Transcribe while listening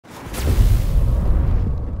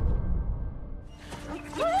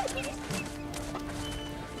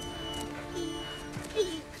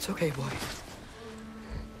okay, boy.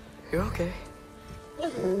 You're okay.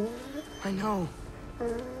 I know.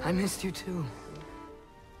 I missed you too.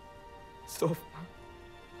 Sofna.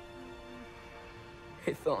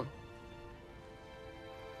 Aethon.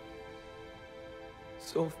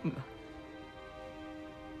 Sofna.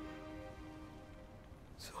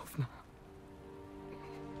 Sofna.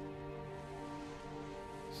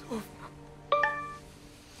 Sofna.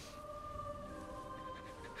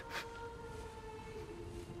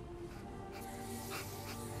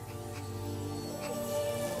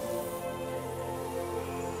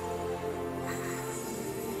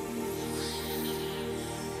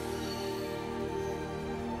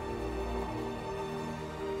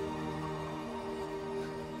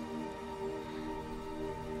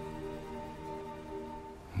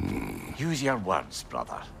 Use your words,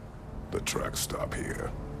 brother. The tracks stop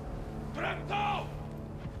here.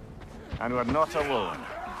 And we're not alone.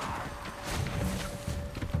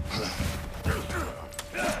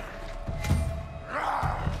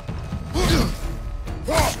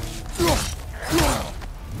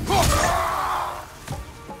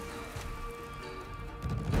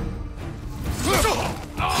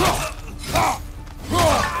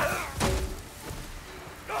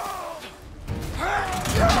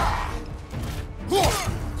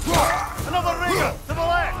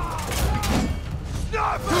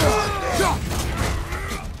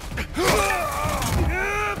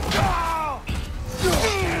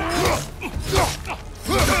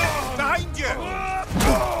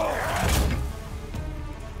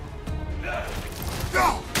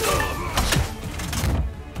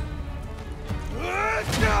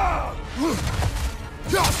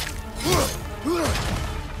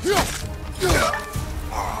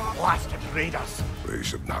 Blasted raiders! They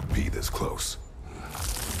should not be this close.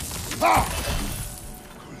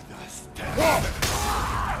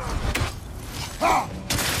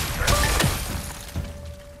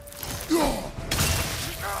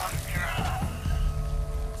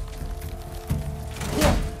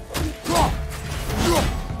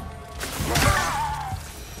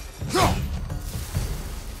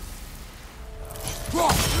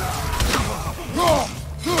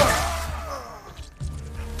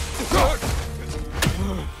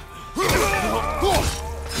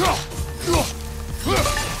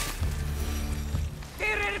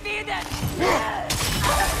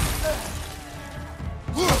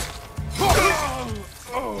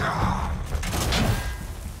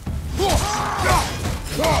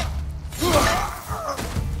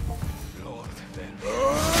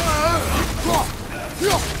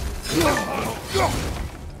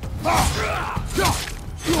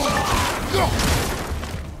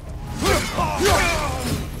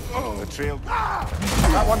 The trail.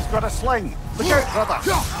 That one's got a sling. Look out, brother.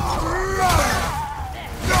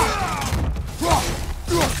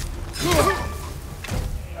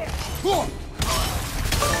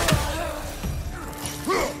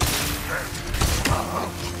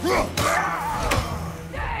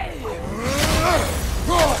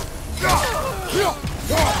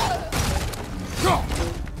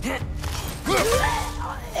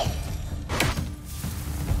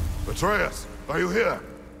 Atreus, are you here?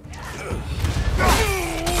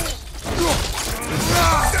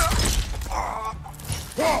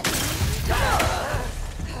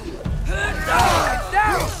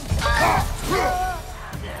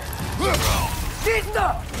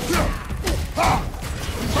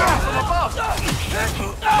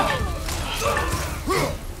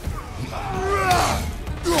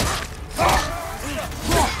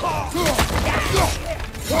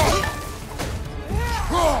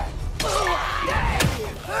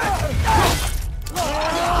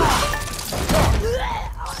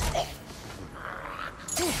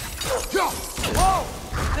 Whoa!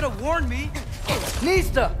 Could have warned me.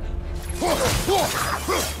 Nista!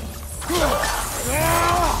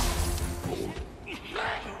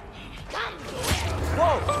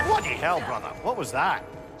 Whoa! Bloody hell, brother. What was that?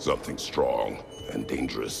 Something strong and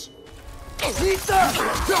dangerous. Nista!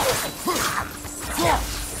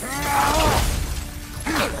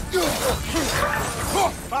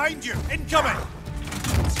 Behind you! Incoming!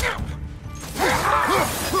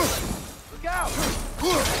 Look out!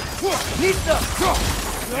 Nista!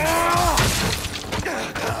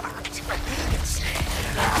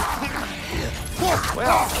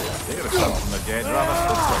 Well, they return from the dead rather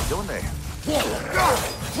swiftly, don't they?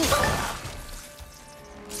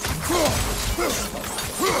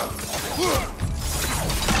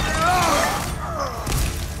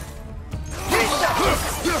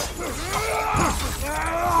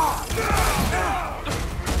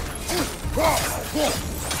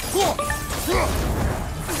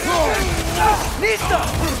 Nista!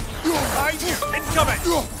 Behind you! Incoming!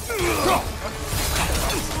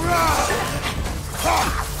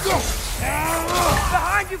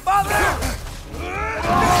 Behind you, father!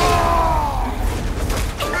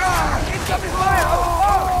 Incoming fire!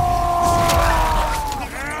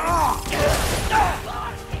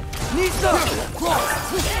 Nista!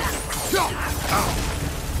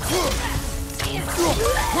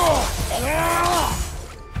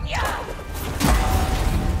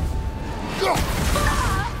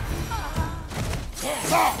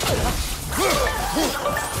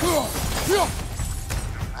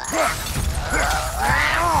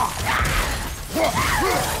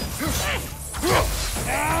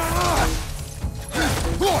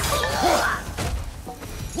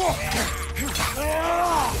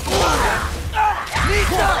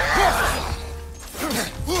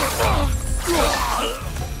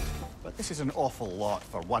 But this is an awful lot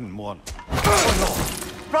for one more. Oh no!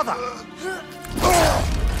 Brother!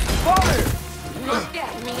 Father!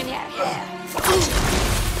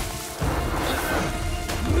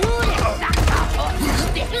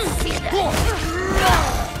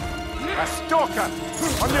 A stalker!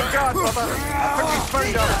 On your guard, brother! I think we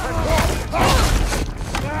found our friend.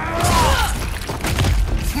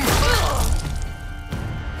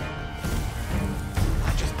 I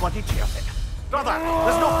just bloody cheered it. Brother,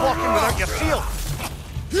 there's no blocking without your shield!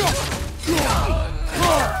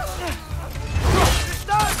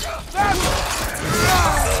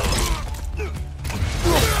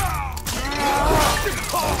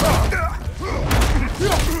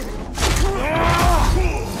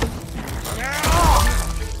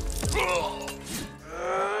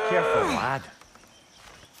 Careful, lad.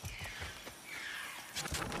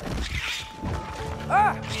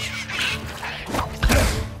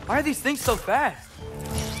 Why are these things so fast?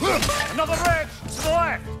 Another red! To the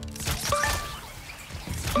left!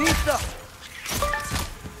 Nista!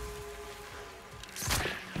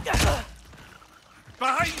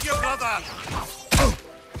 Behind you, brother!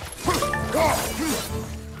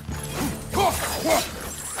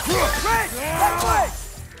 Red! That way!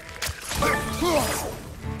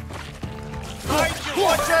 Behind you,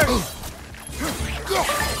 watch out!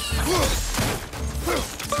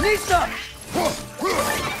 Nista!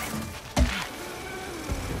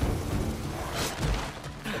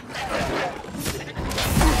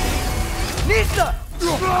 Nista!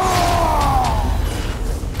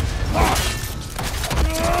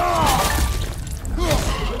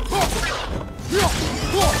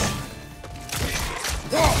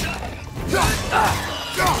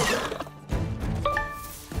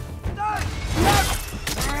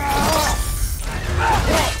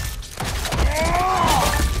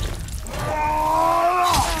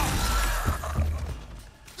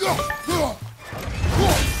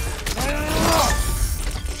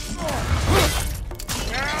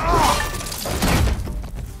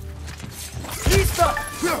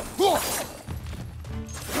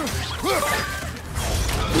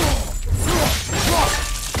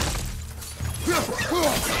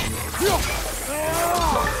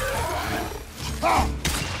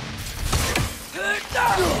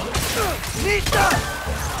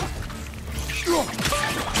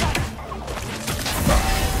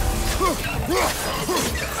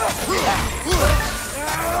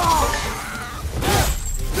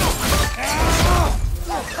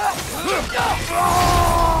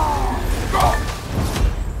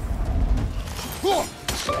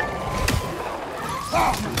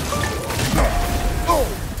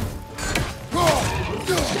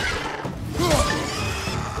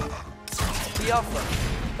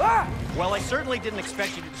 Well, I certainly didn't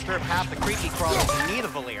expect you to disturb half the creaky crawlers who need a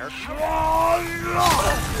Valir.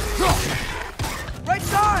 Right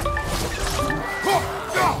side!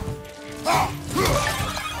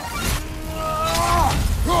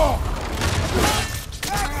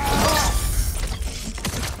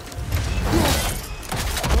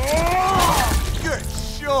 Good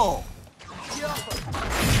show!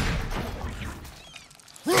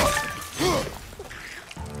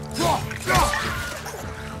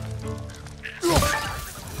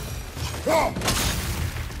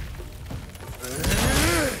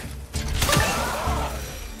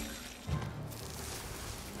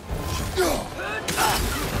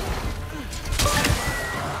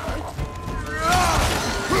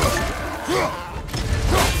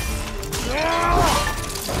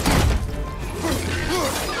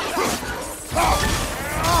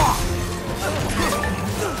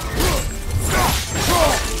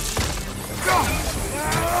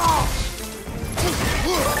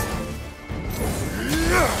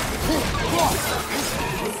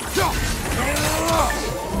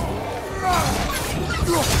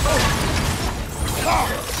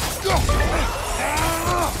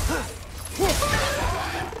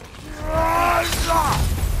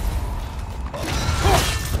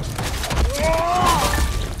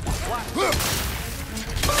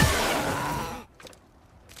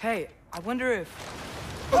 Hey, I wonder if...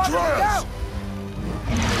 Atreus!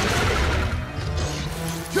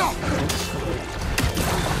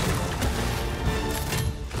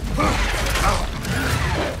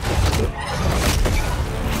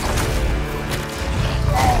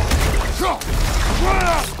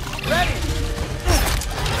 Ready!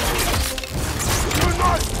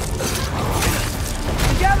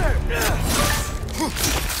 Together!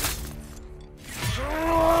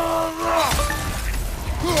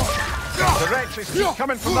 The wretches keep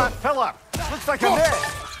coming from that pillar. Looks like a net.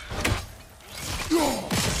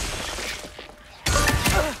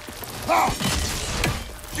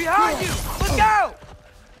 Behind you! Look out!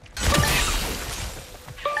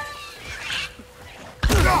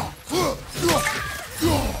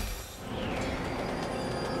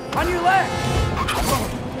 On your left!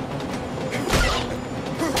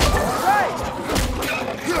 Right!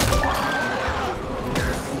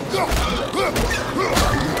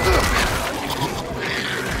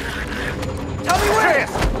 Tell me where!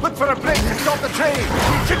 Atreus, look for a break to stop the train.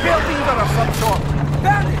 Should be a lever of some sort.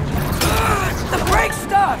 Found it! The brake's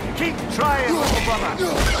stuck! Keep trying, little brother.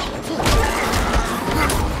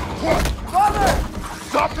 Father!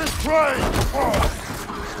 Stop this train!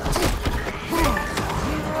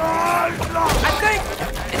 I think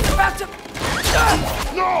it's about to...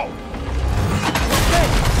 No!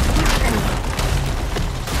 Shit!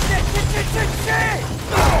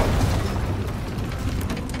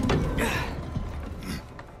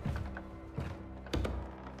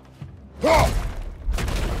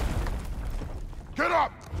 Get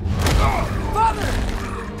up! Father!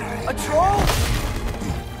 A troll?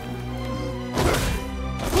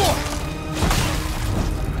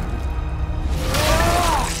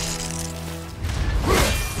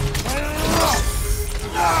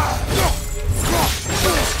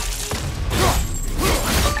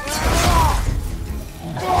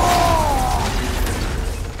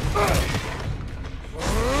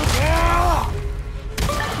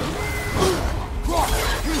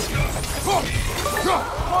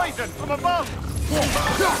 Poison from above!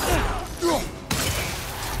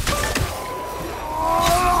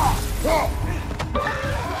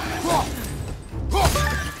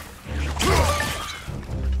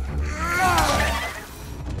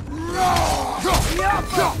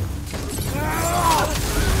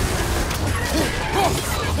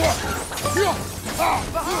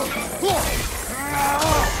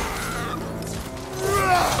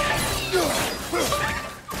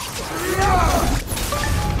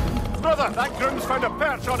 Brother, that groom's found a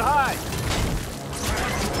perch on high!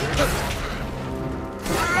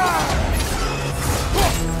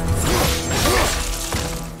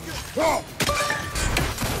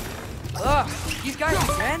 These guys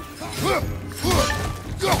are men? Where's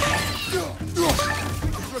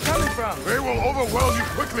we're coming from? They will overwhelm you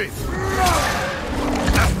quickly!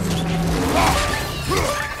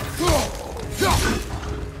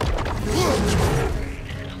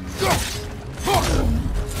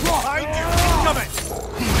 Behind you! Incoming!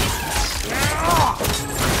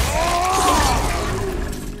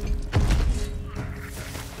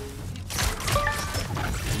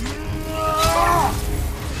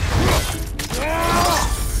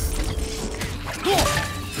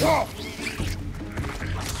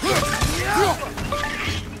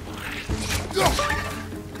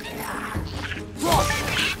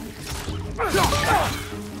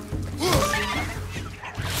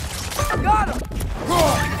 Got him!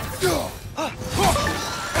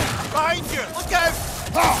 Behind you! Look out!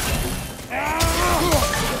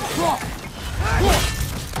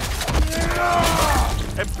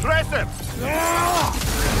 Impressive!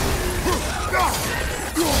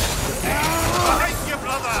 Behind you,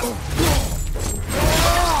 brother!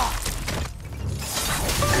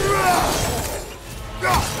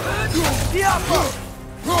 The upper!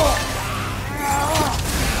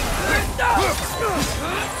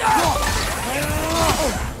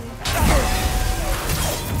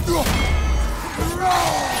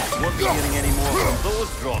 Won't be getting any more from those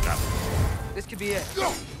Draugr. This could be it.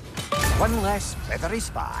 One less feathery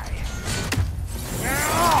spy.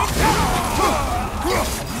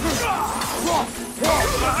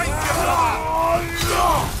 Behind you, brother!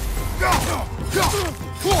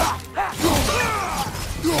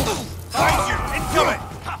 Behind you! Incoming!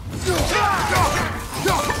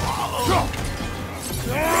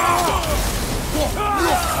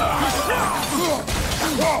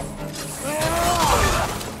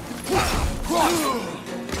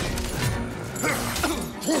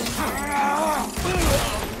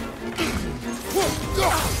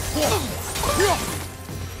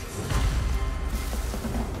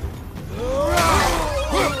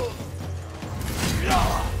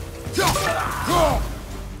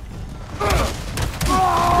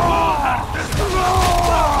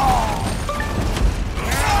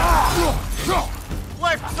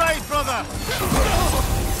 Left side, brother!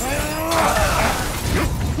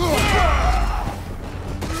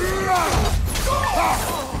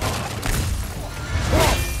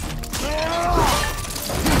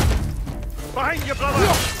 Behind you,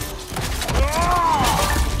 brother!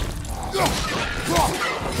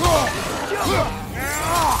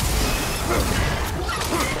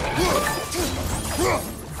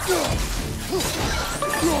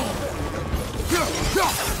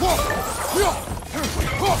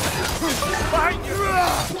 Behind you!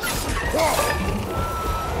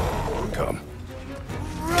 Come.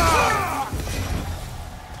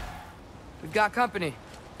 We've got company.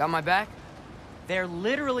 Got my back? They're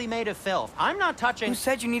literally made of filth. I'm not touching... Who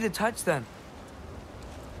said you need to touch them?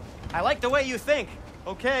 I like the way you think.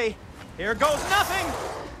 Okay, here goes nothing!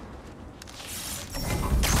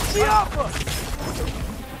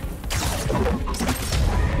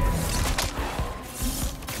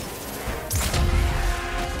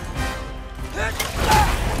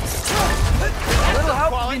 A little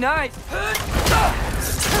help would be nice.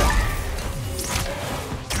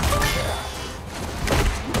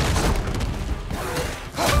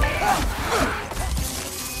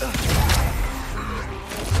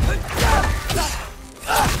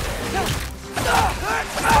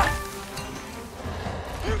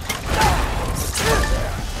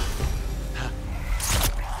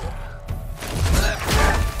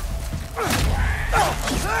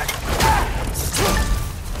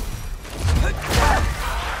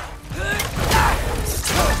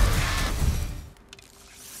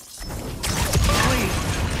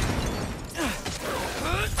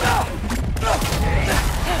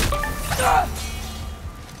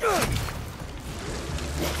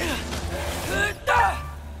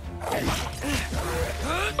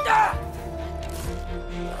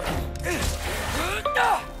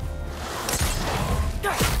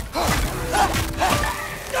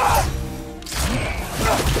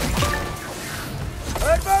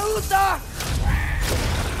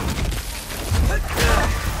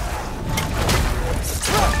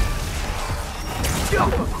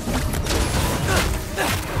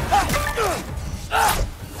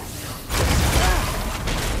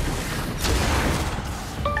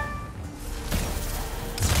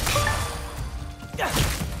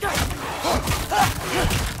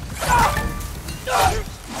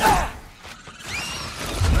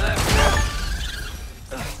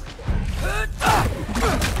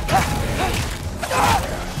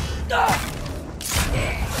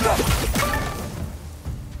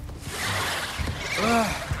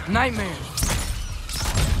 Nightmare.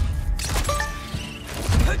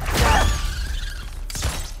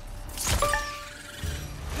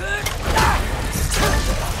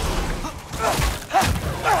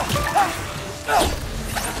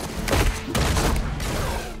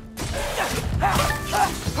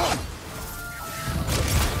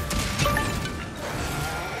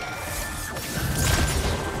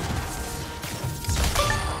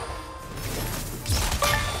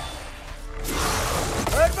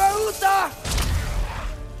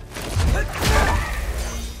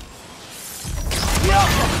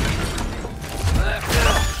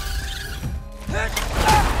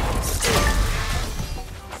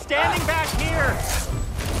 Standing back here!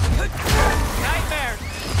 Nightmare!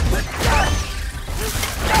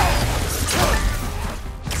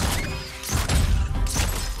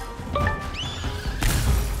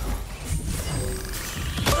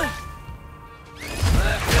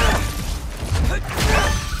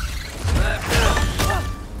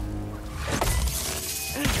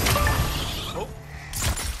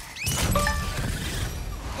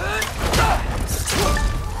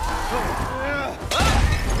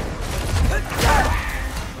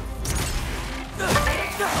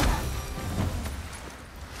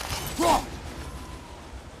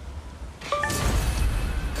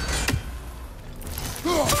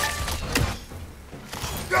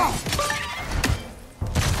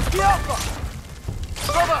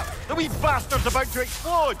 Brother! The wee bastard's about to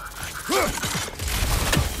explode!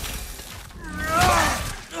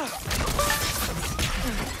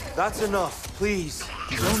 That's enough, please.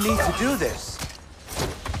 You don't need to do this.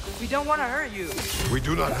 We don't want to hurt you. We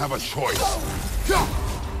do not have a choice.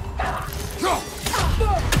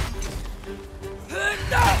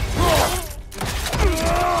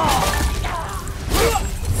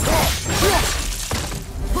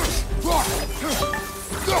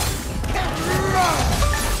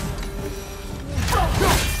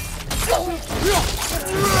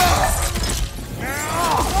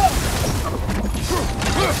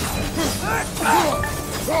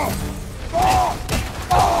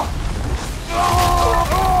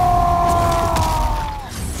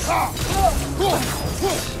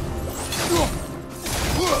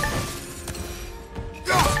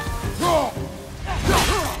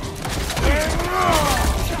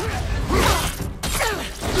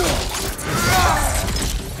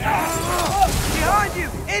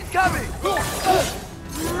 Behind you! Incoming!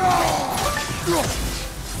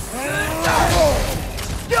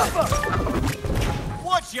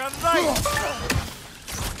 What's your name?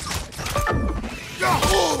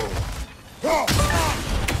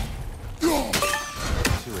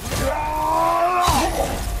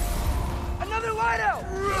 Another light-out!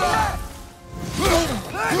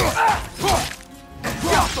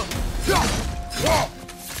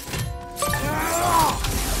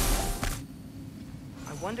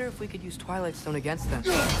 I wonder if we could use Twilight Stone against them.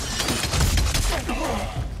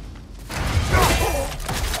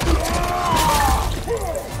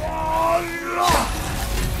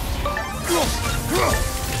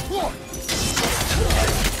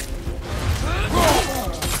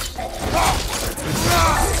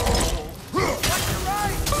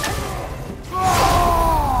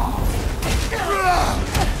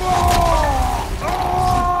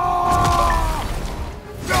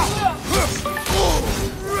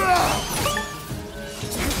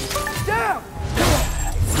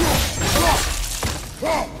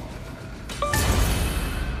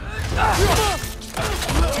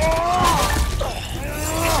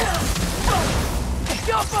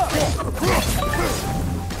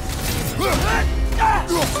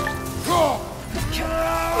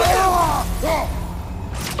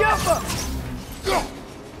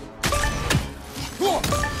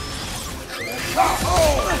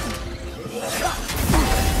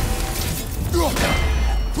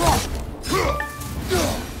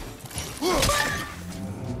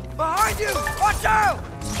 Behind you! Watch out!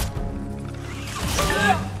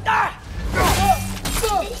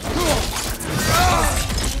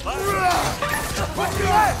 What's your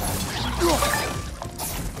left?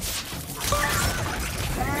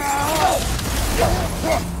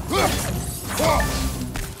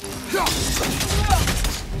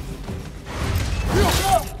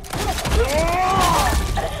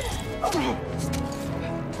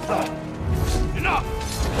 Enough!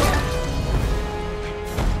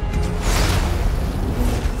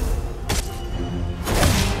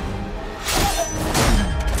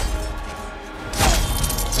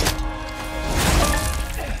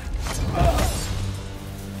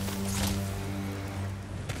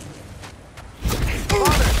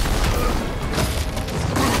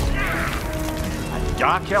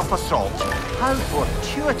 Dark elf assault. How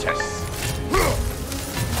fortuitous.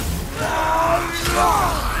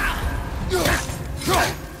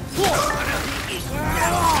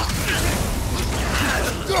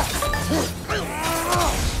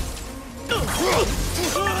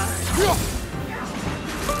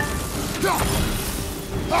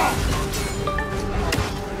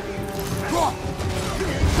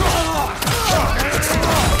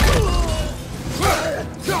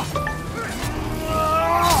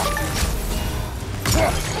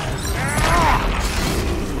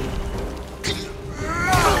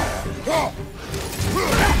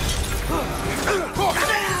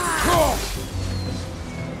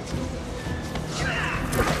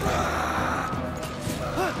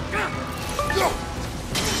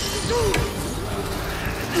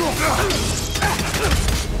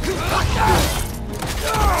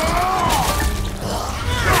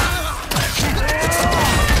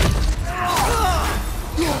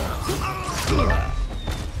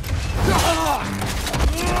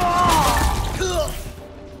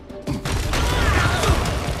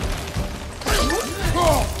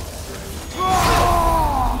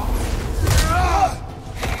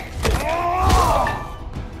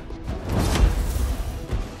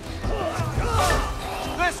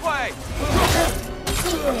 This way!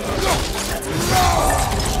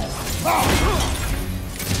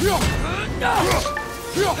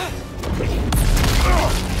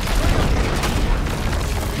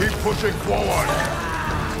 Keep pushing forward!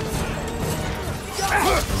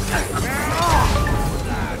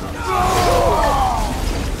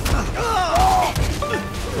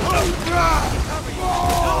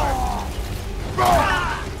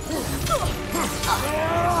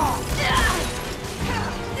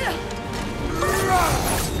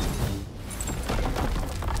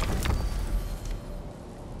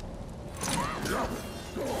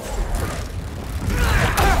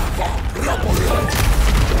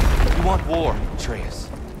 You want war, Atreus.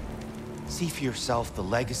 See for yourself the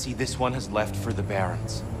legacy this one has left for the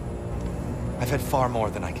Barons. I've had far more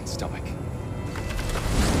than I can stomach.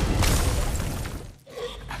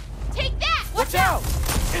 Take that! Watch out!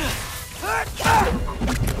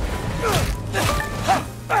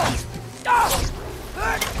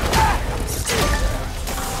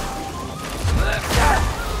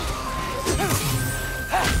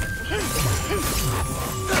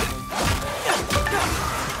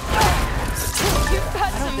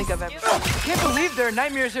 don't think I've ever... I can't believe there are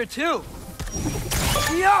nightmares here, too!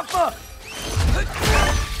 Yappa!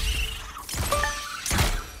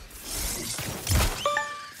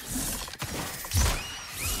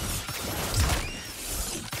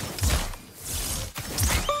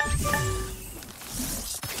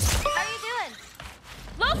 How are you doing?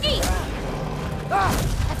 Loki!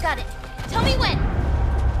 I've got it. Tell me when.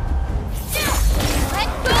 Let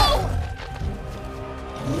go!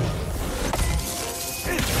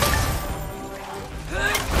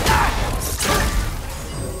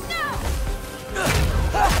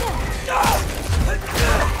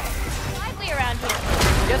 Lively around here.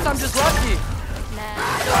 Guess I'm just lucky.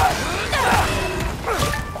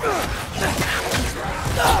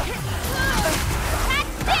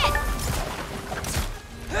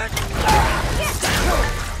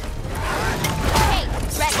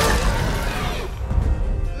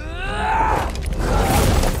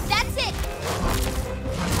 That's it!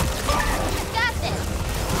 Got this!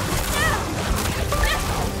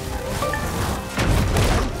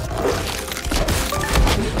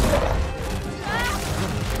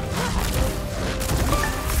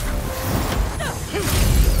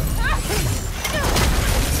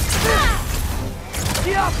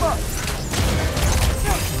 Yappa!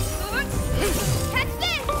 Catch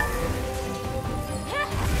this!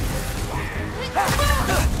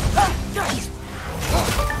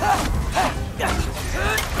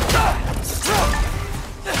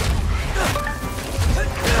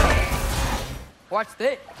 Watch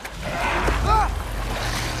this.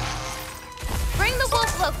 Bring the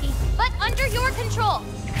wolf, Loki, but under your control.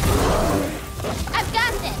 I've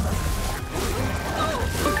got this.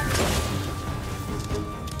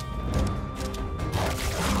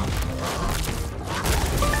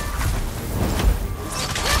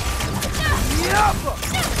 Yappa!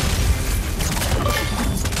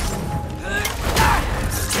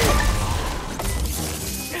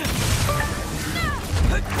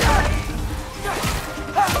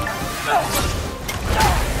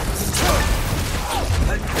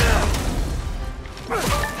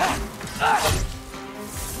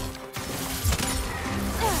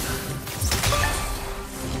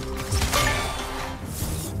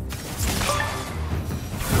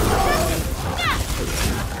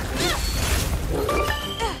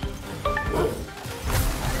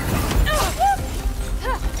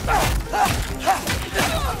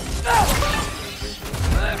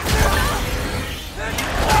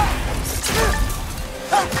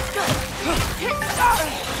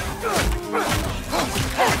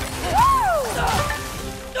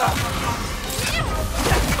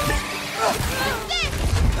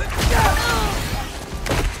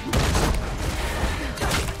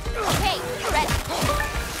 Okay, ready.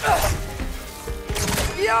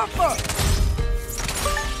 Yappa!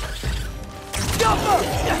 Yappa!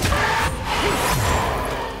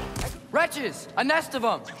 Wretches! A nest of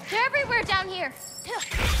them! They're everywhere down here.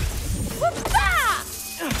 Whoop-ah!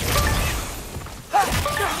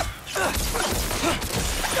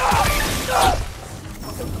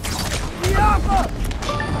 Yappa!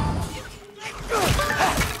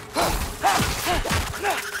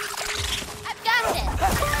 I've got this.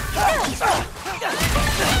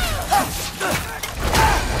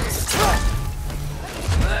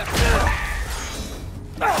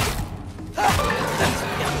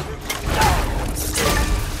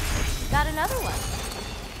 Got another one.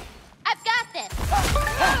 I've got this.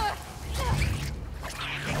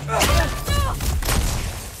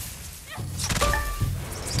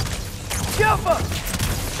 Yappa!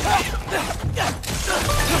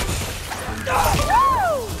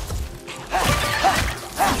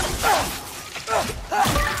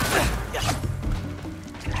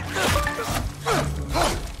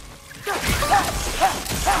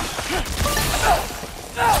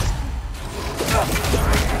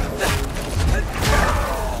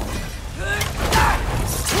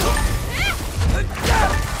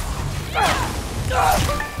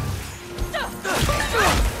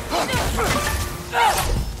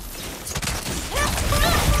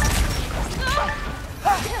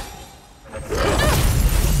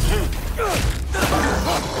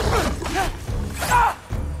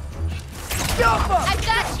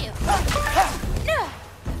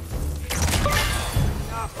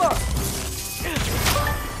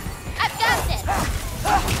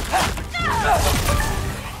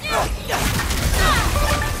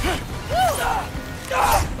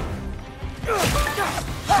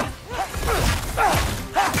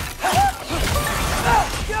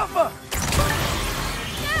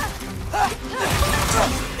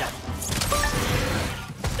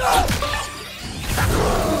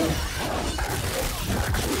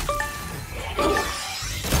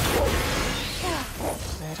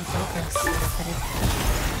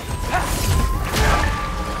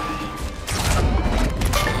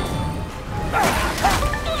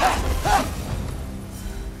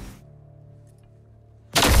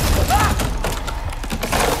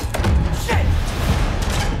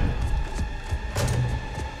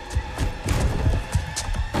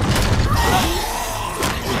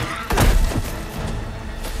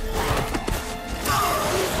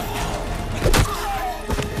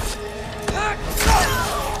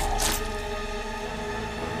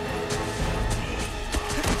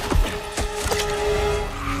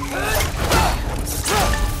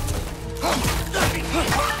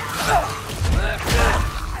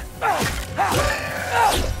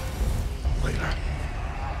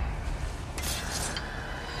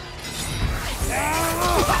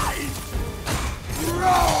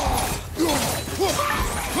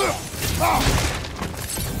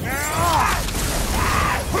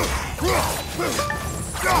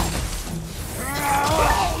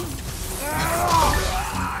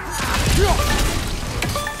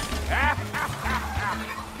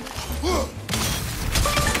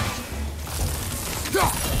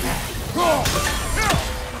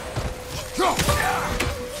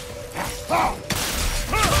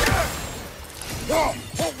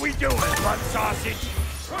 sausage!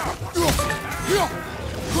 The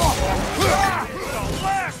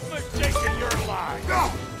last mistake in your life!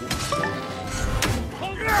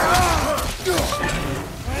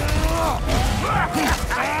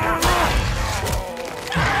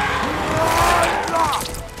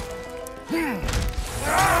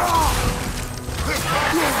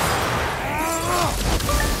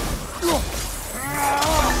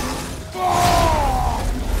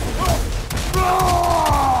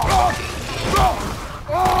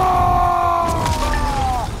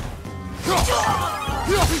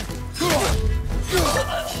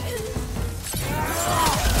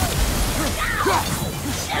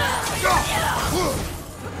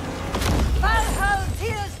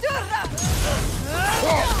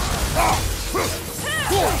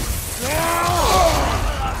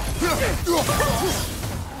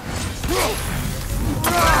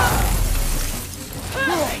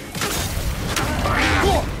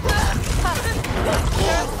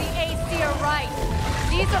 The AC are right.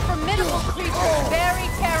 These are formidable creatures, very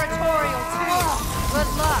territorial too. Good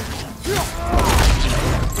luck.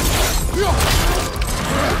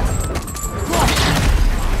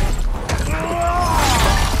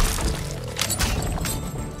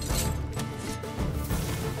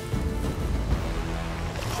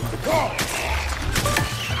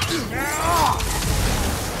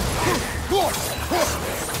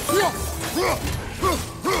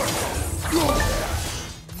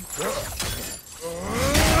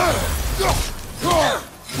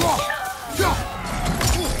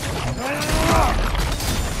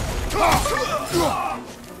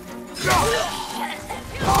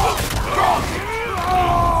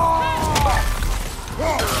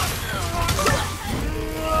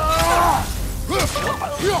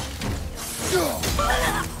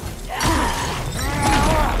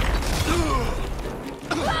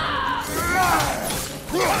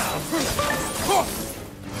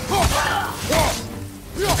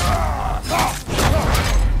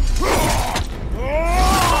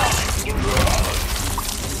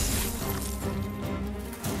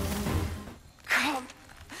 Come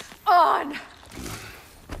on!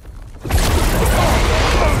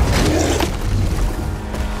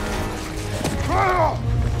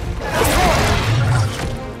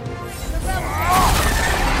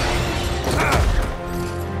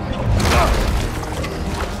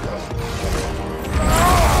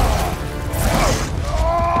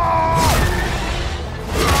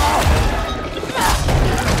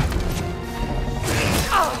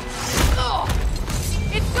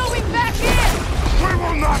 It's going back in! We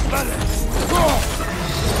will not let it!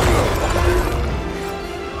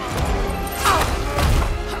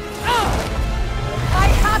 I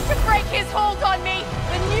have to break his hold on me,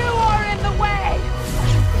 and you are in the way!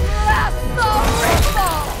 Lasso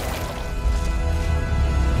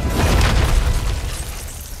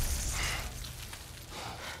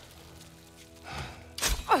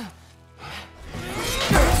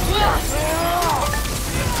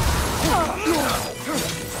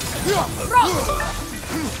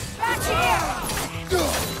Back here!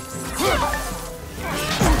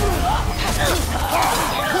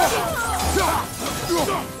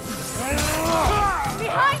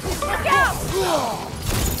 Behind you! Look out!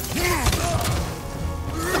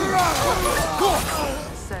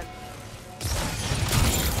 Set.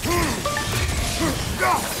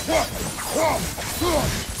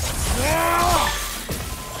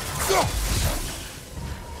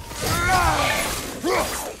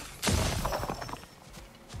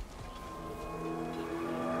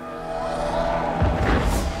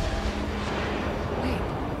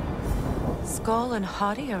 Skull and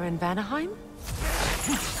Hottie are in Vanaheim?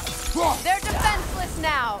 They're defenseless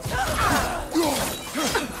now!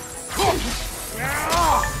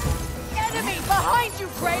 Enemy behind you,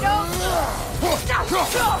 Kratos!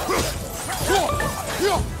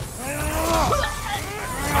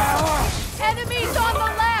 Enemies on the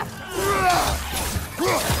left!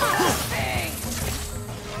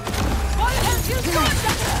 What have you done?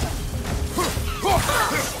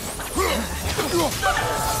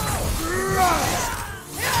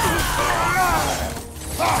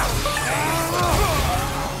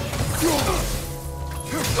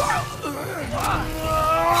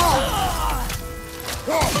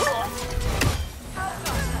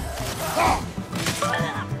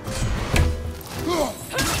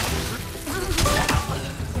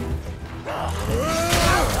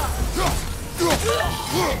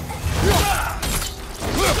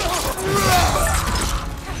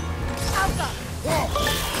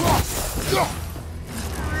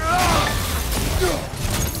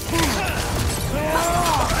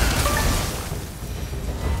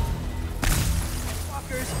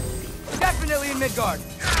 Asgard.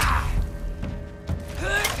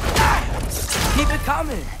 Keep it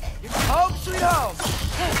coming. Home sweet home.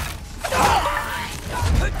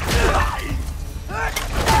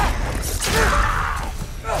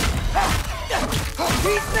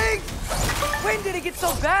 These things! When did it get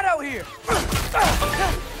so bad out here?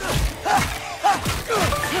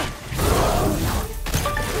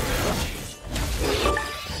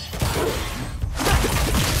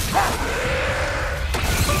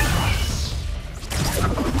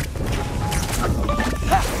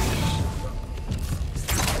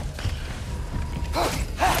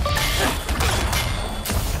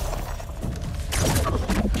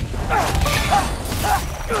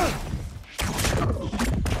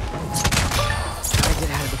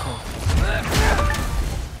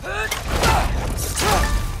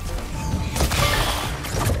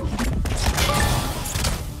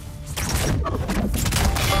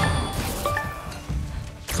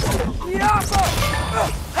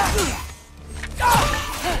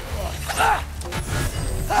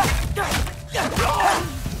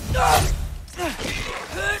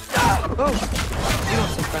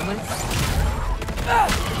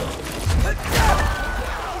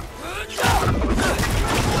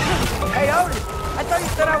 Hey, Odin! I thought you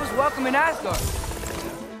said I was welcome in Asgard.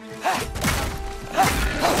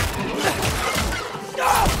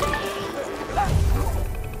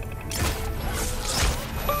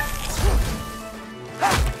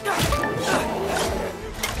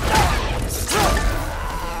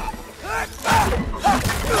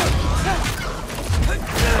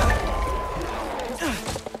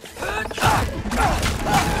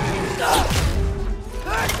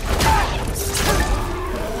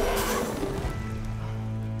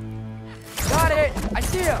 Got it! I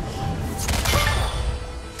see him!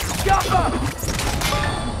 Jump up!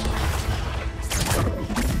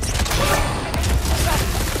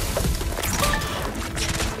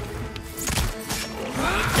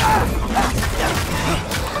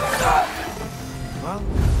 Well...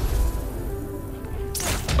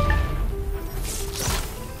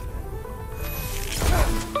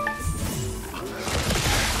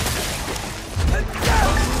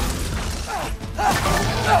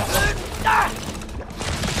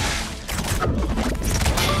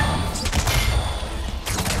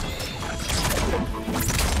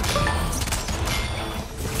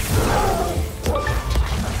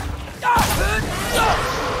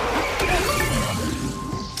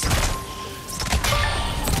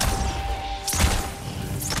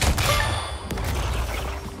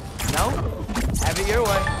 No? Have it your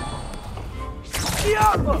way.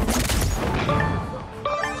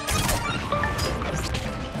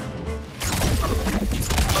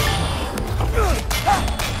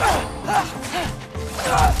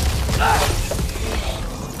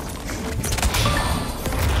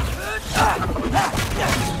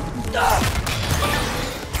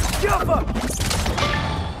 Jump up!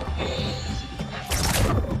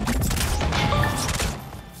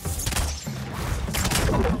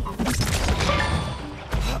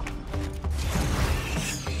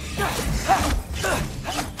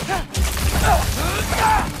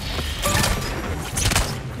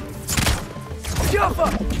 Jump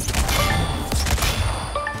up!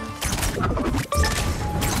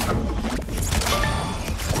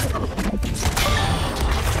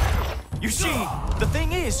 You see, the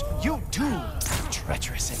thing is, you do have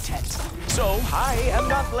treacherous intent. So I am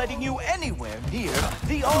not letting you anywhere near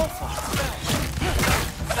the Allfather.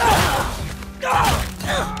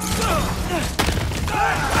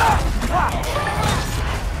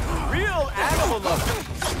 Real animal lover.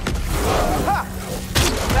 Ha!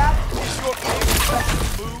 That is your favorite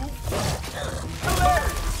move?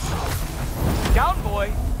 Hilarious. Down, boy.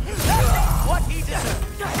 That's what he deserves.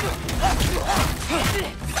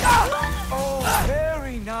 Oh,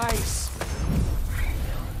 very nice.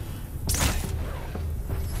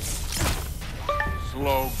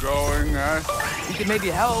 Slow going, eh? You could maybe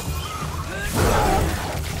help.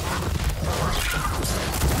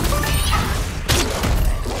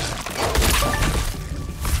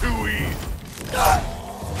 Too easy.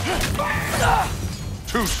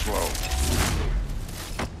 Too slow.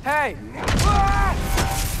 Hey!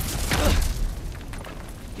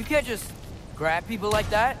 You can't just grab people like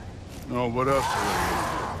that. No, what else?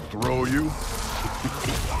 Throw you?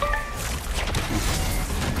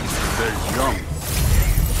 They're young.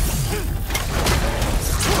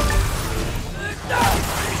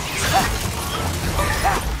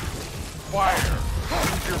 Fire!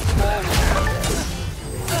 Use your phone.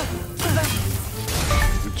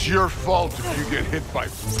 It's your fault if you get hit by...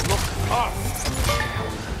 Look up!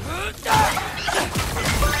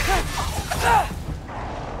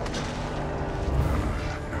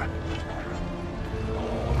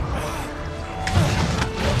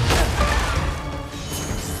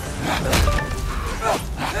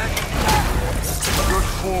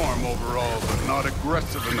 overall, but not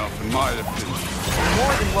aggressive enough, in my opinion. You're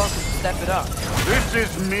more than welcome to step it up. This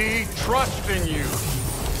is me trusting you.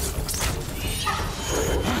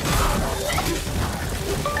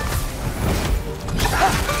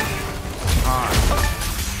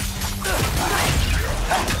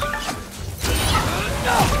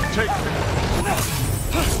 Take this.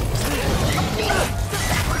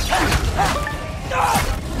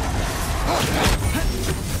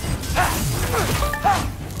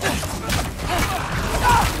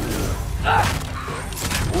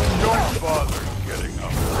 Don't bother getting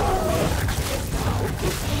up.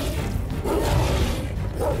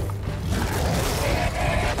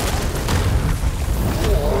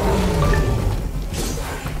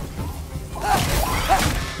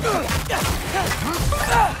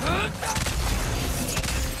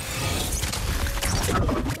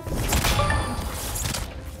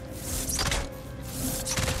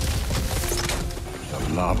 The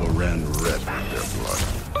lava ran red with their blood.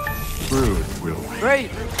 Brood will be.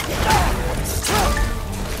 Great.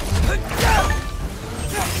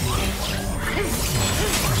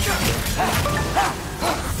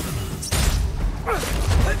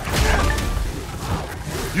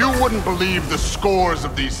 You wouldn't believe the scores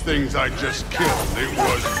of these things I just killed. It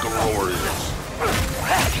was glorious.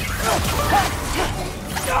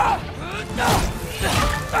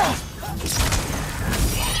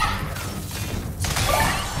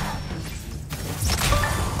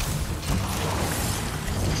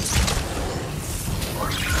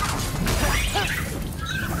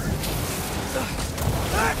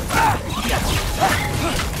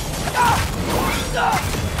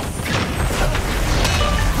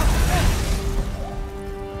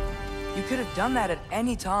 You could have done that at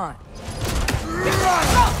any time.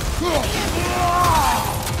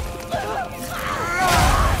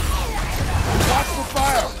 Watch the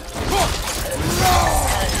fire!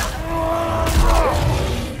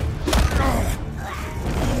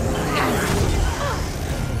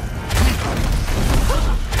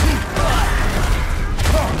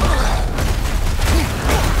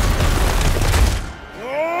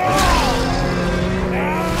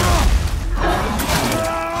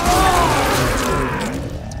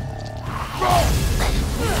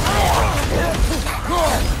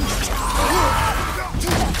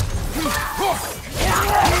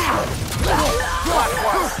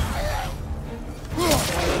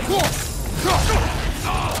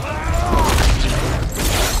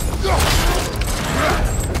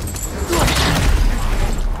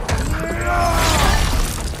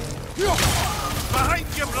 Behind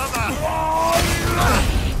you, brother!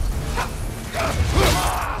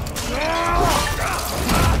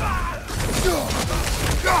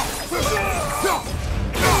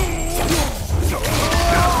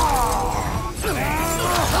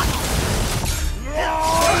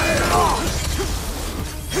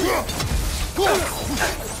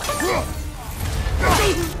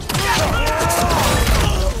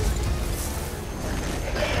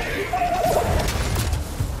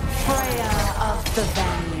 Freya of the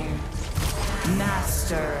Vanir,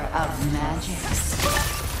 master of magics,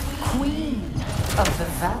 queen of the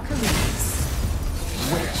Valkyries,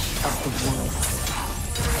 witch of the woods,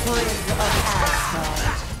 Frigg of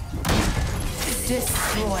Asgard,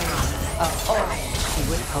 destroyer of all she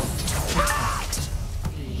would hope to protect.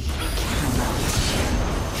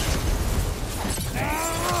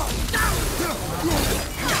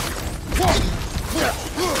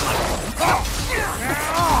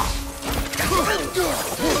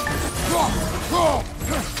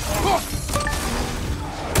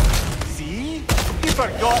 See? You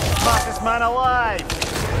forgot the smartest man alive!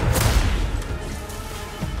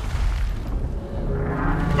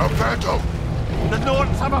 The Phantom! The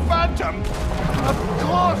Norse have a phantom! Of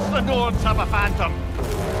course the Norse have a phantom!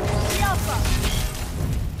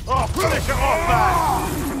 Oh, finish it off, man!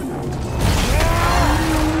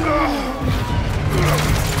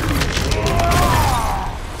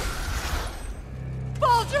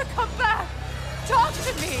 Baldur, come back! Talk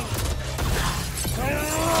to me! I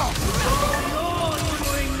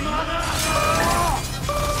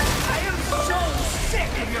am so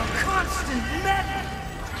sick of your constant meddling!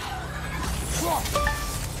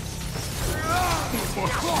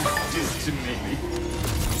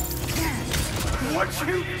 What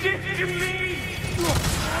you did to me!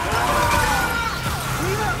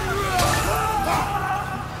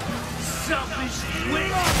 Selfish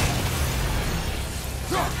witch!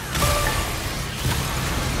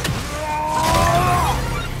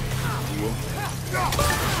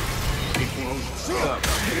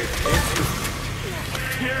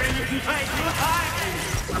 Tearing my life!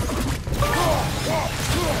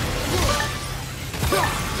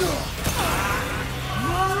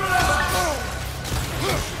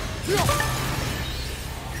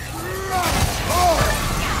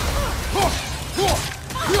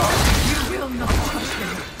 will not touch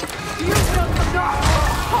him. You will not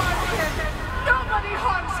harm him. Nobody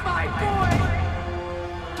harms my boy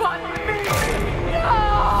but me. No!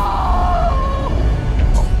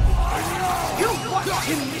 You watch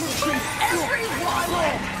him mistreat everyone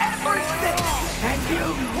and everything, and you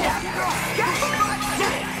never get my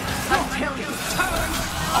chance until you turn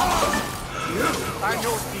on you. I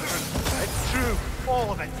know, Stephen. It's true, all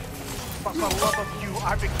of it. But for love of you,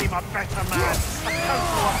 I became a better man, a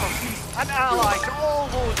counselor for peace, an ally to all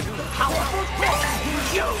those who... Powerful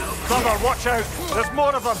things you! Brother, watch out! There's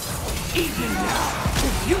more of them! Even now,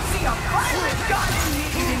 you see a violent god in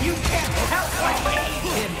need and you can't help but aid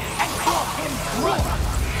him and call him brother.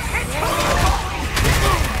 It's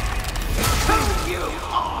who you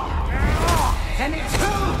are! And it's who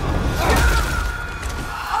you are!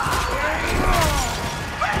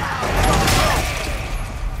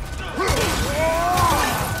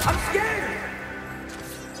 I'm scared!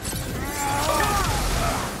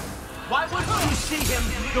 Why wouldn't you see him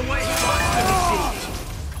the way he wants to be seen?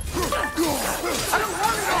 I don't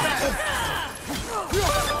want to know that!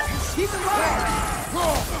 He's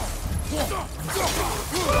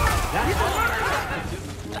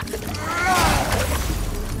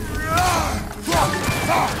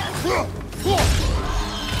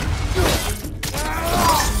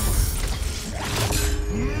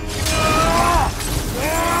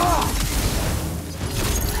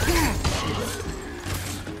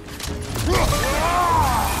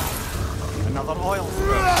Another oil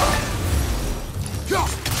spill.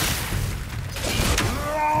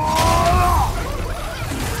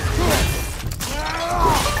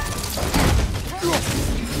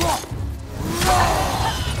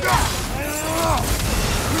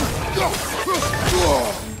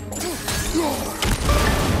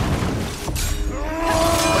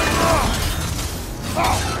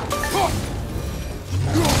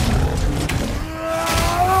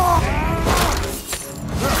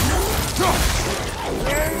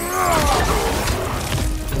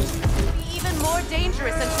 Even more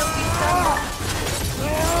dangerous until we stumble.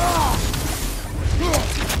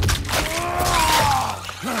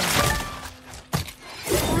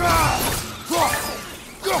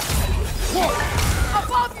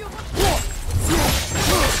 Above you!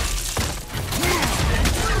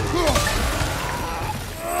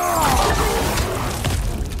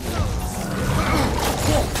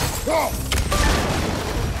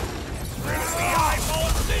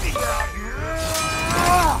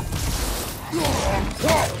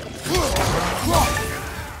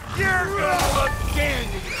 You're gonna look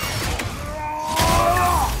candy!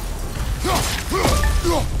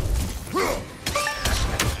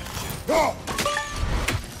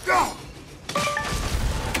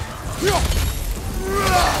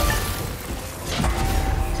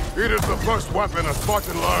 It is the first weapon a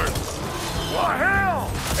Spartan learns. What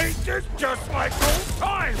hell? Ain't this just like old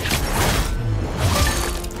times?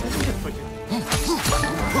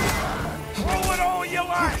 Throw it all you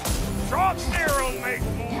like! Drop arrow make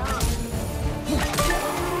more!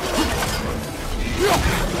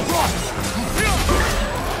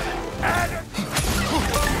 And...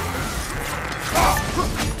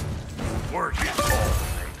 Where's your ball?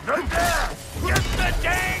 Right there! Get the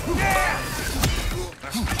dang death!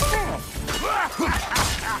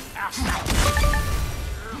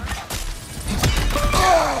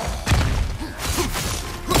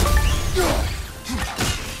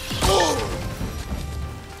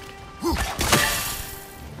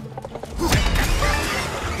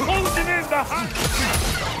 Closing in behind!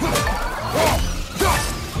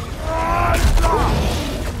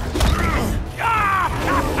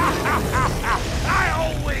 I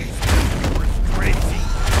always knew you were crazy!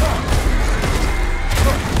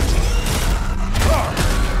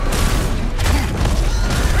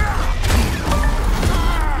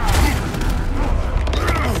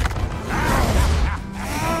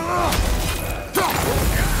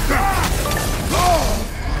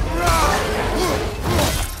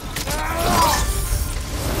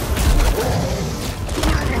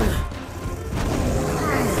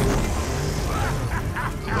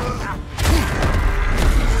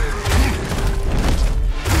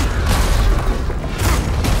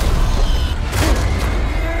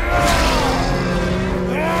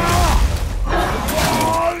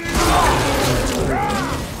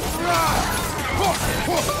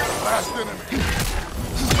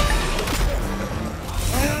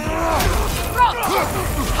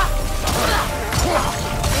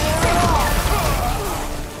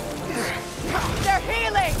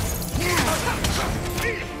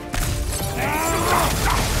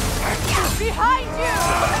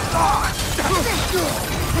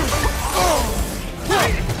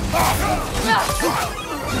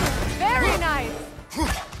 Very nice.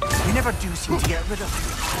 You never do seem to get rid of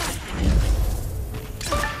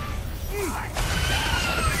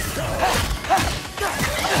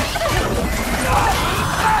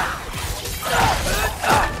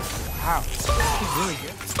Wow, he's really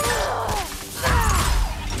good.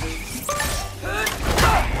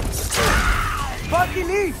 Bucky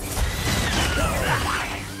Lee!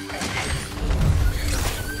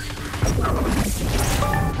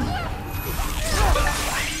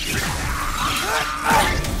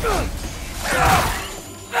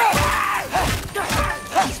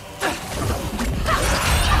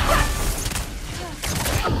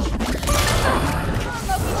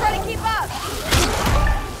 Loki, try to keep up.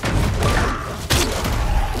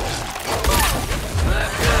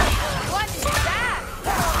 What is that?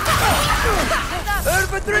 Heads up.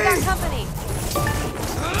 For We three! got company.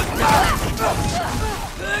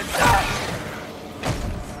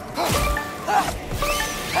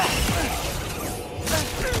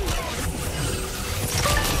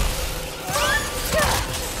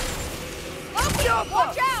 Loki,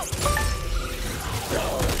 watch out!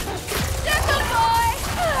 Gentle boy!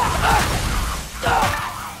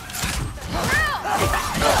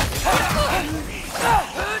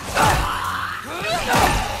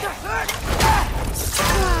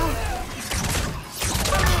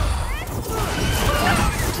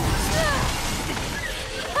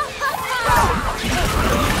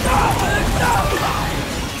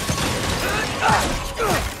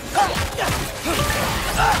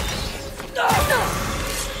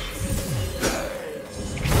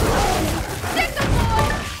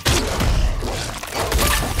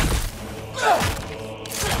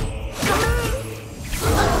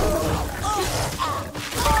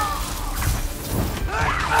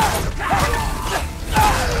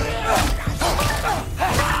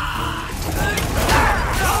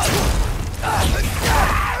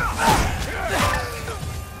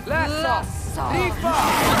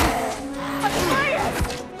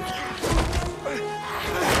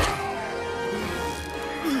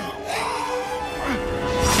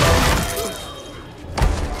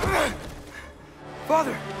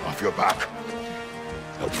 Father! Off your back.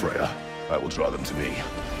 Help Freya. I will draw them to me.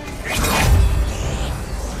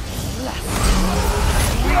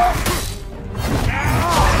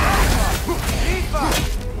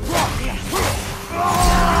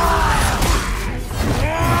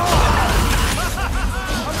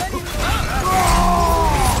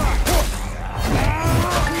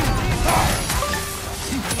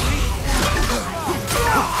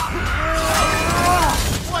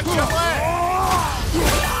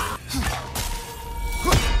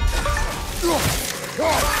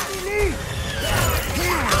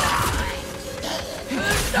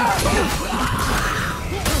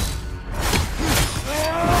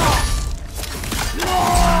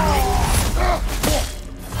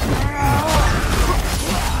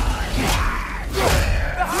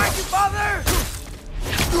 Behind you, Father!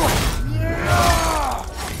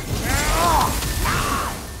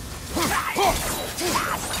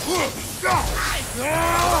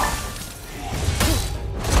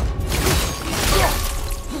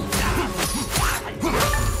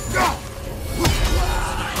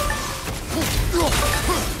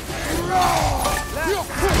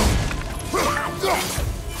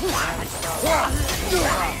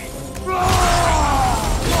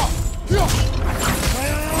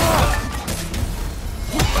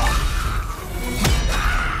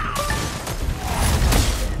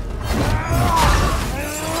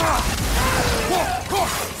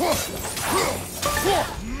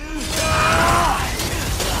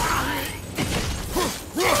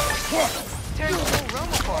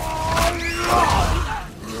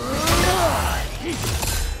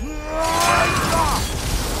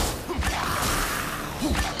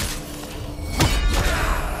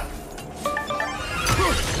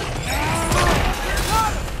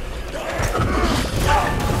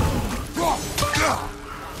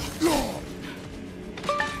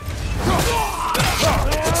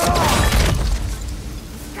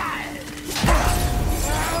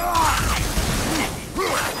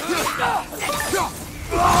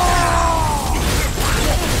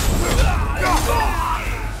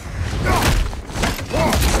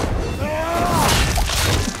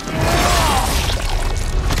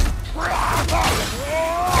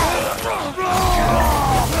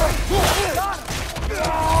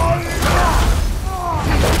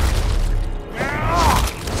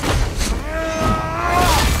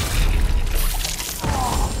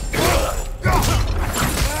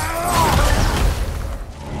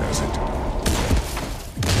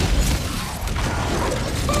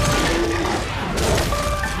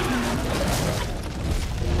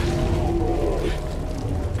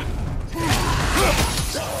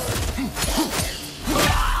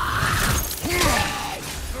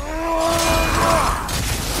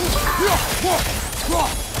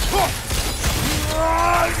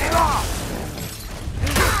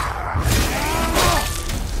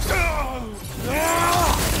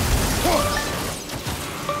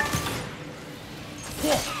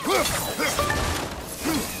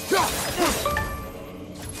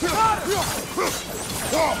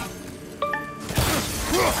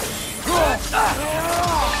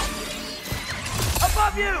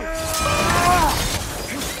 Above you!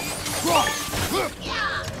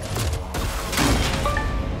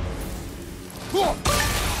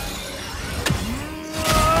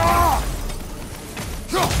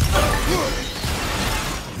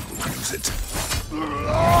 Use it.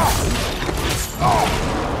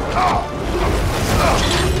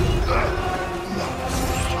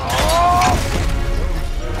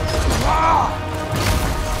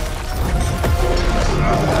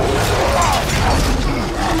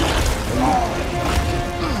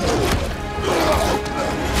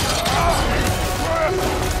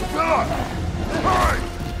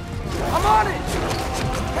 I'm on it!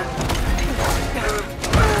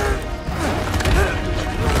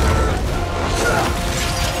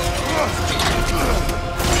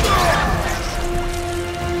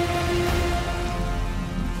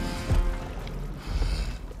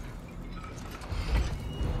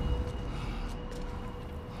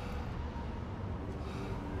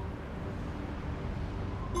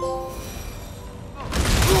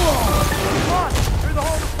 Come on! Through the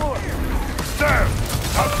hole in the floor! There!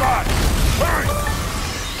 Outside! Hurry!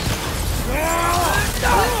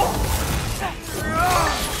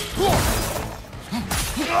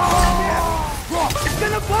 It's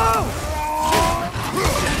gonna blow!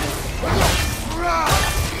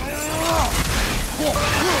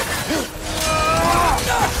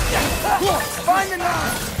 Find the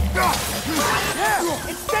knife! Yeah!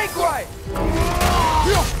 It's stake right!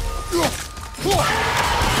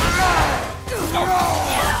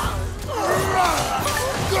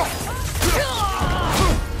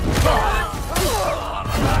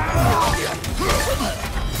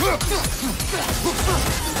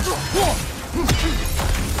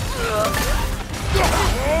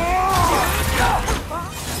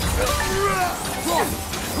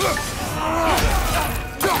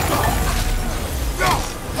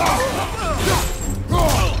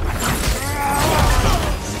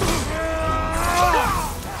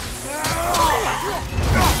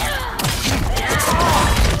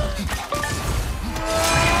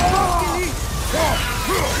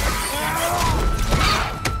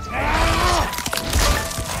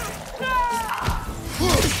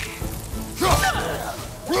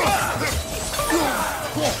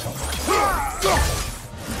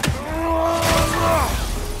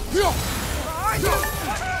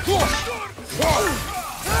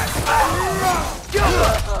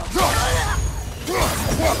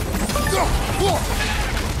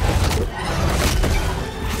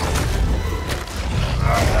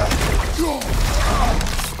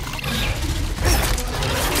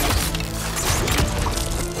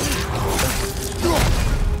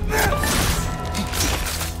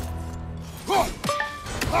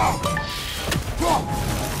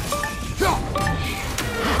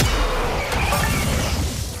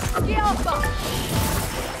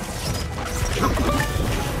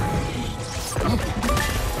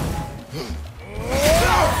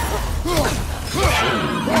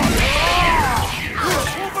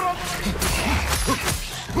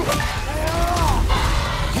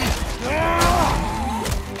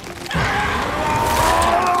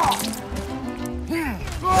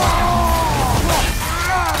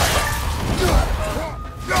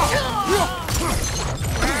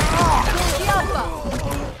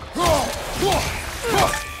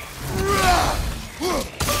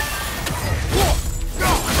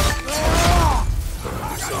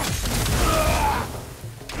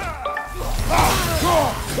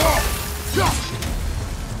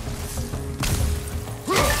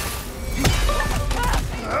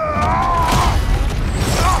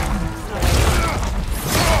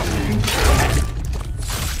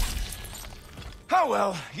 Oh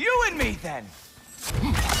well, you and me then.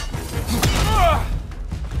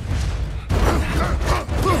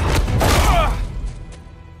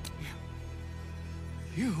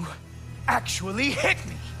 You actually hit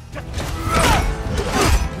me.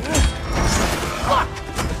 Look!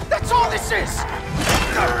 That's all this is!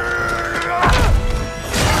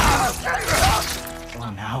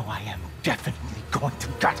 Well, now I am definitely going to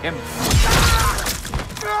gut him.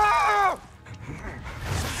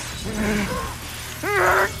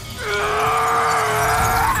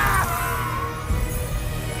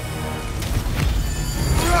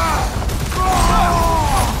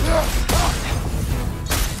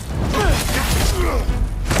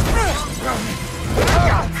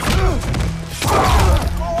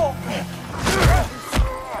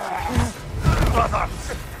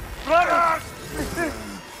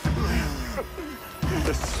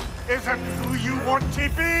 she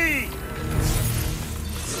be?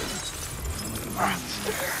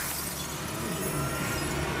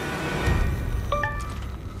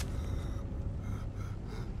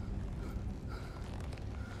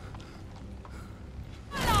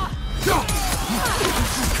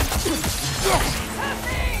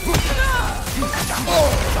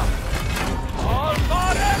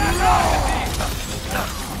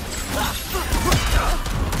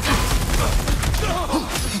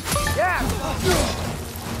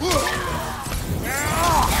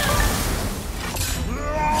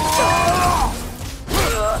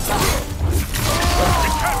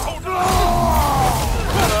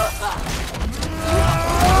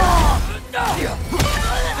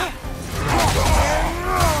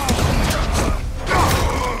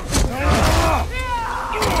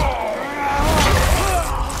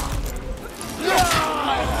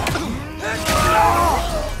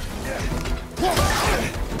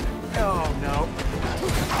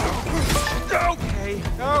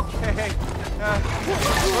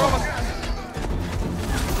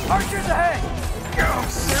 Archers ahead!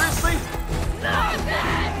 Seriously?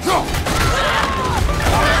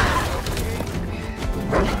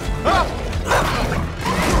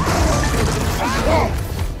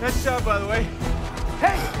 Nice job, by the way.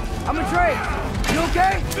 Hey, I'm Atreus. You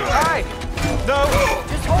okay? Hi. No.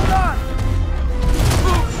 Just hold on.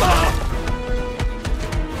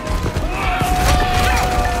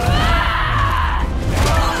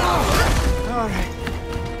 All right.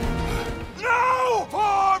 No!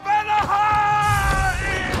 For Benahan!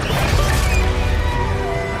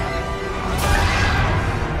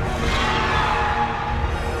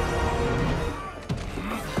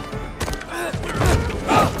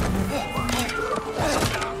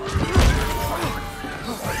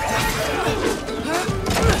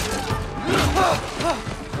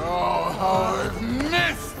 Oh, how I've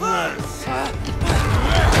missed this!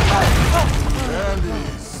 And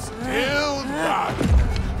he's still got it.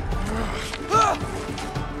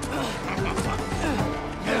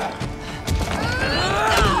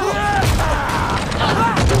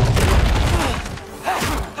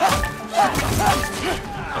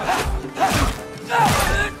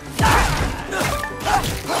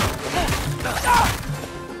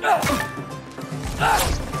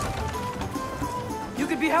 You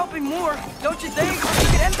could be helping more, don't you think? You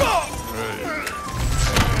could end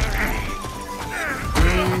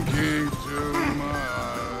Thinking too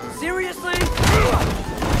much. Seriously?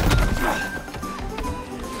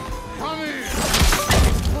 Come here.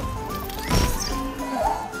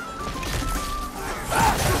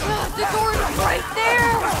 The door's right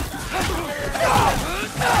there!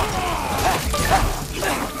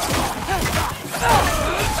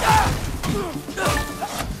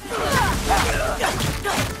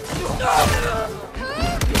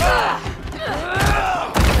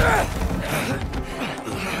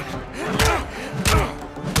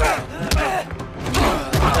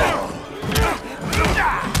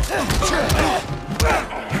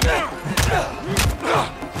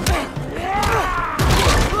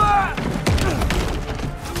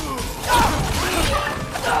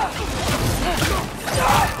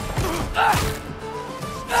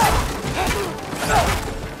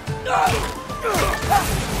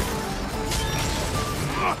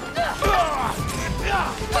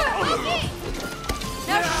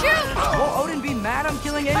 Now shoot! Will Odin be mad I'm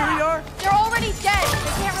killing Angriar? They're already dead.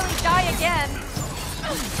 They can't really die again.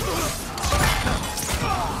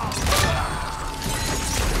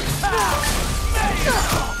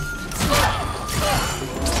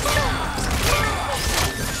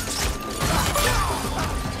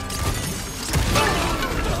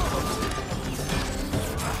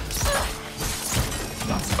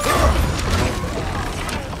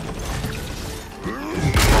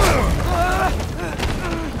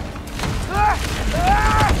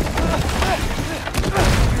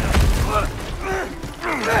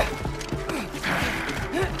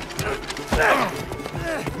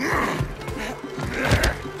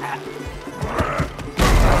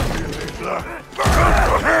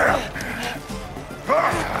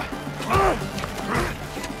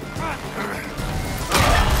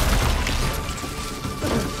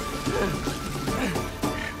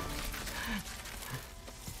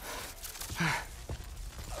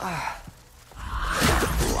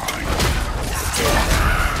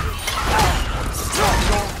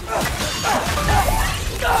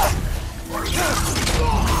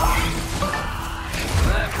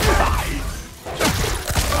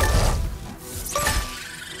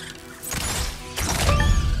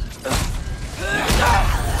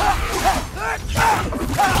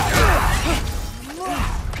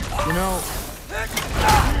 You know,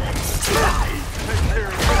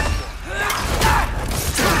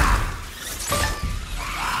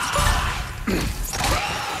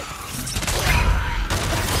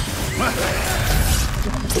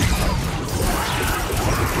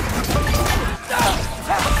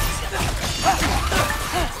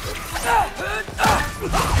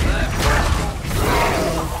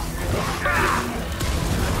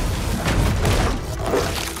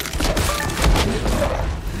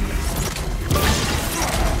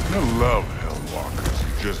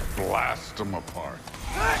 them apart.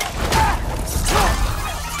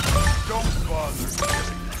 Don't bother.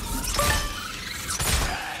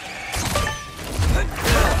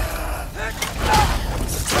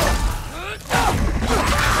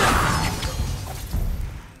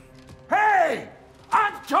 Hey!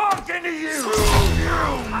 I'm talking to you!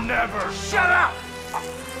 You never Shut up!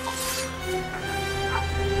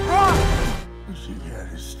 He got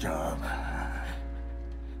his job.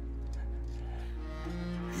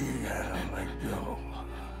 He gotta let go.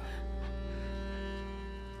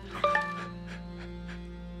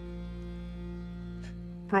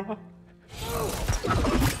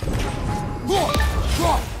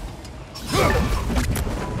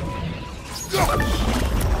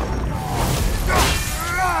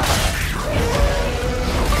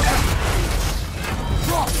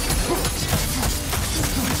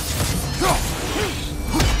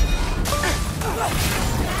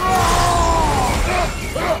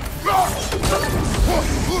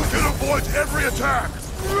 It avoids every attack!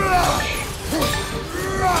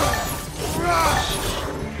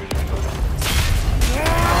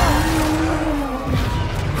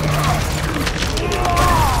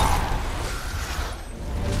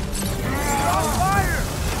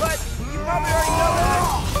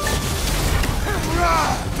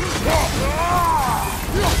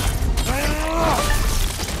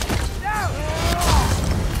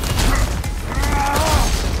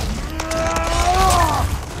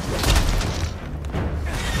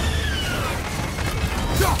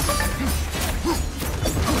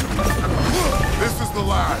 This is the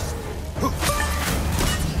last.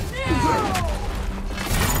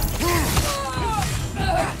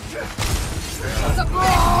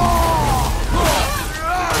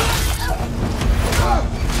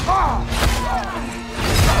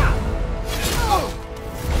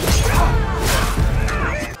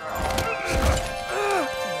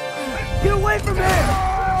 Get away from him!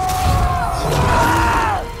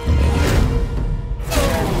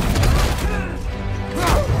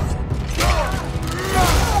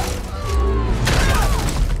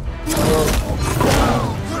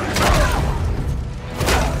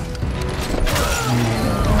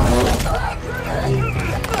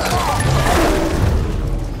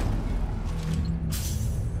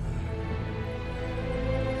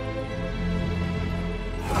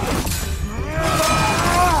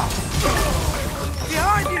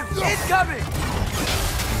 Incoming!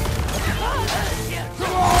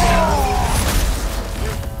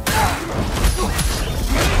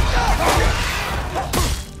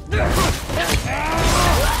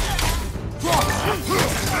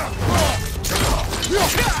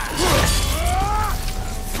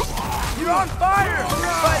 You're on fire!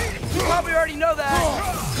 But you probably already know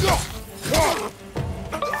that.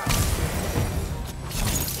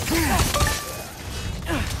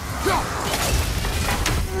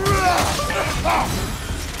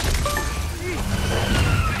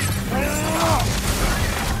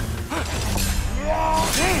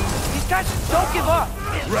 Hey, these guys just don't give up.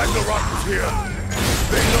 Ragnarök is here.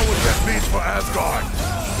 They know what that means for Asgard.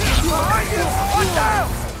 Behind you! Watch out!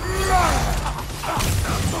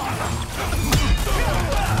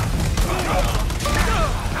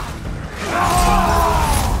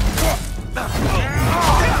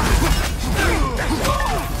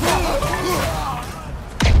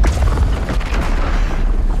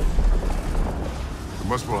 The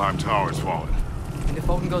Muspelheim Tower is fallen. And if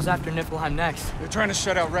Odin goes after Niflheim next, They're trying to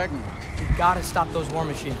shut out Ragnarök. we gotta stop those war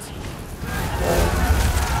machines.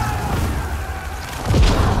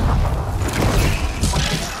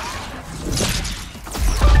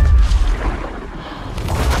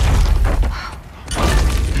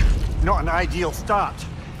 Not an ideal start.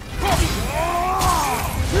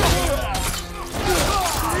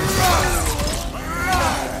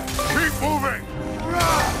 Keep moving!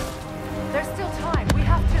 There's still time. We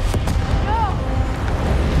have to... No!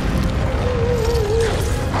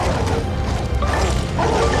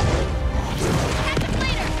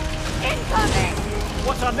 Incoming!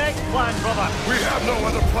 What's our next plan, brother? We have no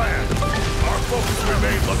other plan. Our focus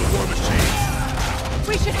remains on the war machines.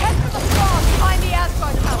 We should head for the throng behind the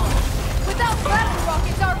Asgard Tower. Without Ragnarök,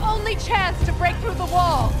 it's our only chance to break through the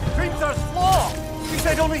wall. Dreamster's flaw! You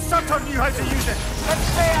said only Saturn knew how to use it! Let's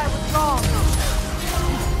say I was wrong.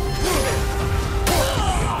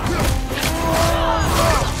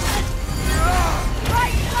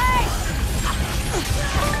 Right place!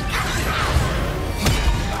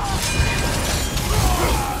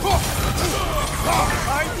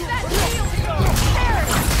 That shield is there!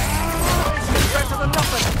 Better than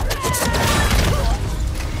nothing!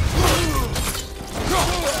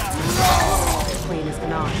 Queen is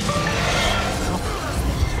gone.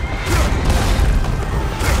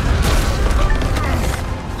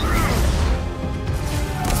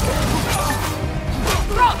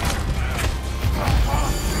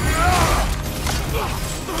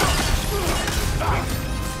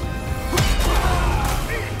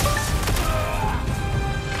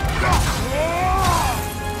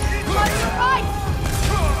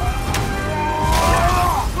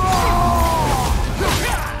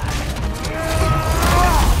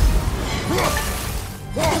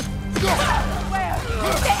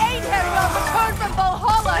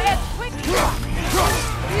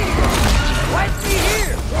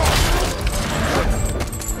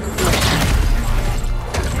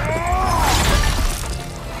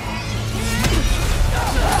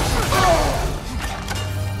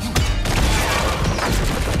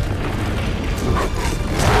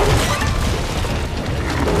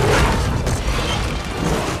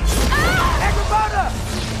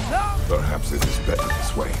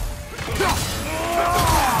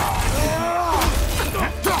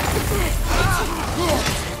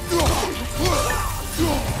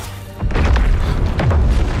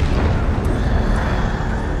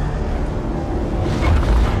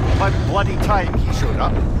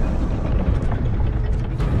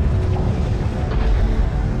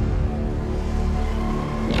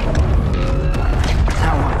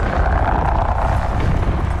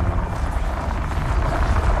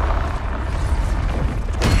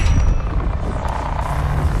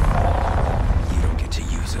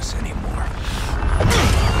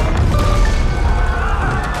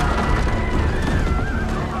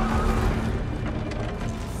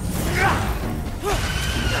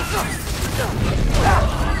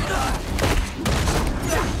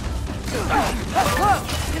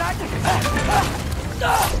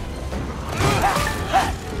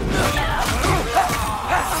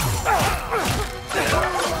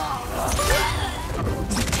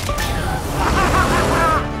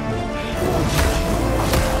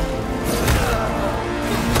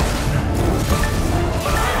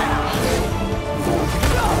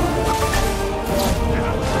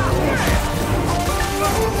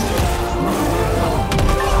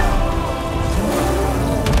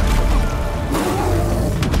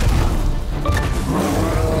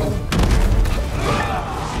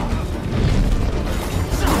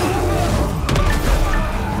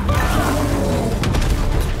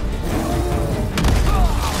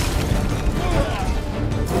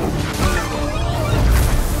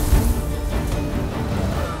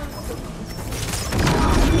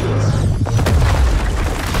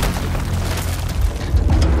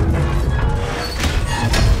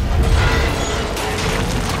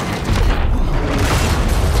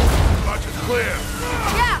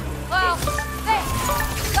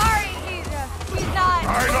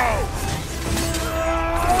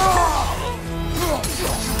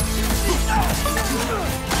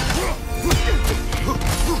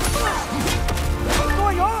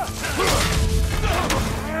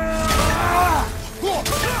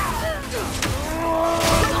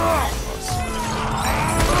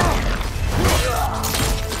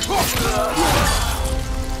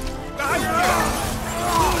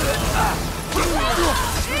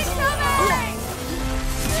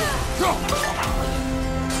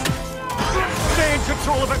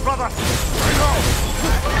 control of it, brother!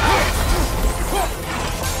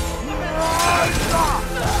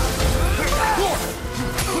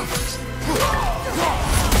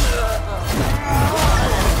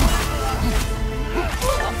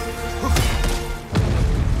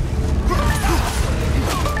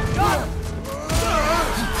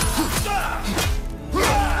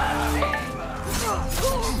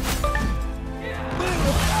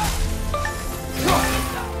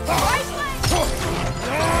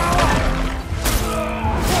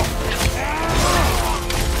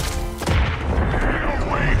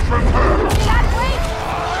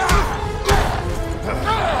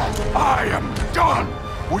 I am done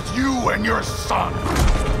with you and your son.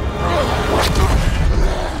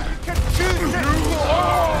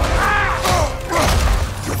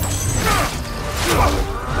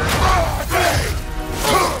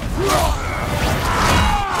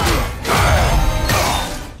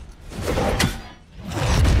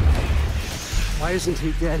 Why isn't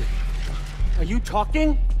he dead? Are you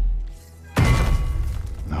talking?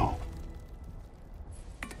 No.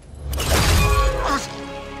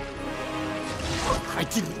 I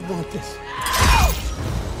didn't want this.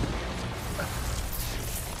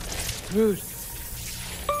 Dude,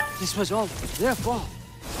 this was all their fault.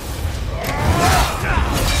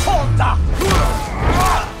 Hold up!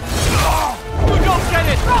 You don't get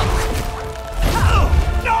it! No!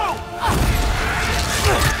 No!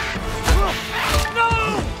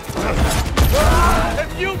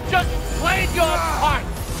 If you just played your part,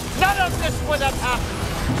 none of this would have happened!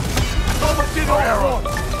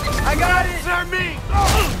 I got it! Sir, me!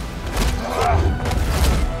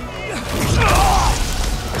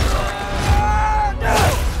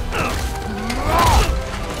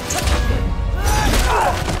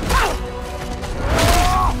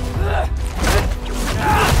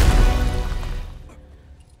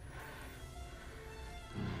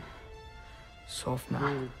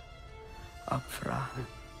 Sofna, Apfra,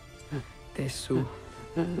 Tesu,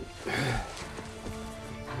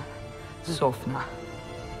 Sofna,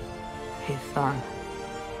 Hithan,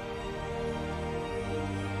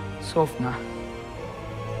 Sofna,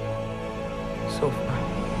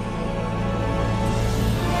 Sofna.